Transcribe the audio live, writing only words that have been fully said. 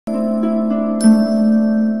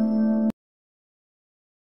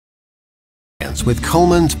experience with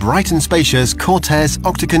Coleman's bright and spacious Cortez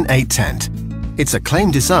Octagon 8 tent. Its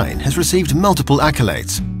acclaimed design has received multiple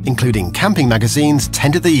accolades, including Camping Magazine's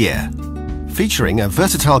Tent of the Year. Featuring a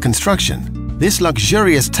versatile construction, this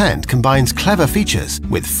luxurious tent combines clever features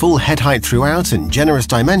with full head height throughout and generous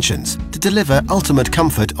dimensions to deliver ultimate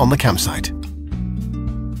comfort on the campsite.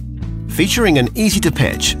 Featuring an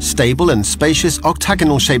easy-to-pitch, stable and spacious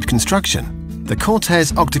octagonal-shaped construction, the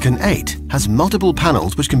Cortez Octagon 8 has multiple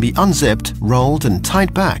panels which can be unzipped, rolled and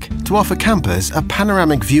tied back to offer campers a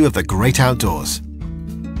panoramic view of the great outdoors.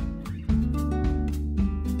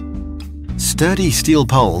 Sturdy steel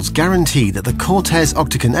poles guarantee that the Cortez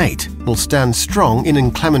Octagon 8 will stand strong in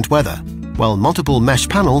inclement weather, while multiple mesh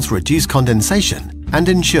panels reduce condensation and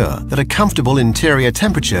ensure that a comfortable interior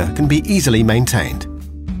temperature can be easily maintained.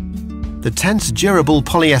 The tent's durable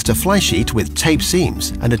polyester flysheet with tape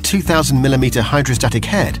seams and a 2000mm hydrostatic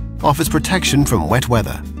head offers protection from wet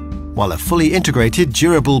weather, while a fully integrated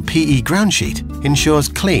durable PE ground sheet ensures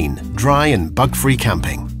clean, dry and bug-free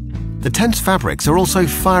camping. The tent's fabrics are also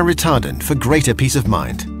fire retardant for greater peace of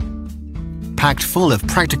mind. Packed full of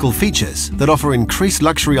practical features that offer increased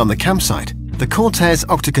luxury on the campsite, the Cortez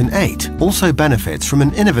Octagon 8 also benefits from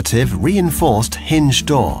an innovative reinforced hinge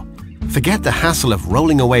door. Forget the hassle of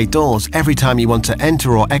rolling away doors every time you want to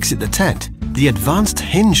enter or exit the tent. The advanced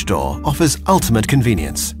hinge door offers ultimate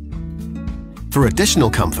convenience. For additional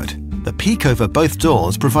comfort, the peak over both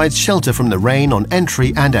doors provides shelter from the rain on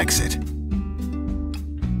entry and exit.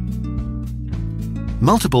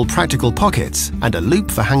 Multiple practical pockets and a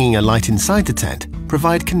loop for hanging a light inside the tent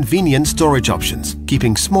provide convenient storage options,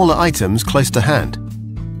 keeping smaller items close to hand.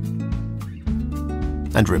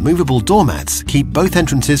 And removable doormats keep both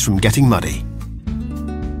entrances from getting muddy.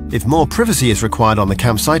 If more privacy is required on the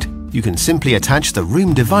campsite, you can simply attach the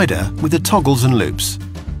room divider with the toggles and loops.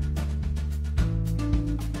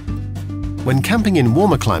 When camping in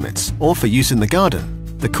warmer climates or for use in the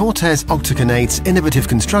garden, the Cortez Octagon 8's innovative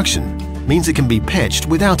construction means it can be pitched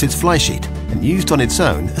without its flysheet and used on its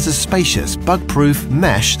own as a spacious, bug-proof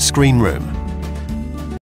mesh screen room.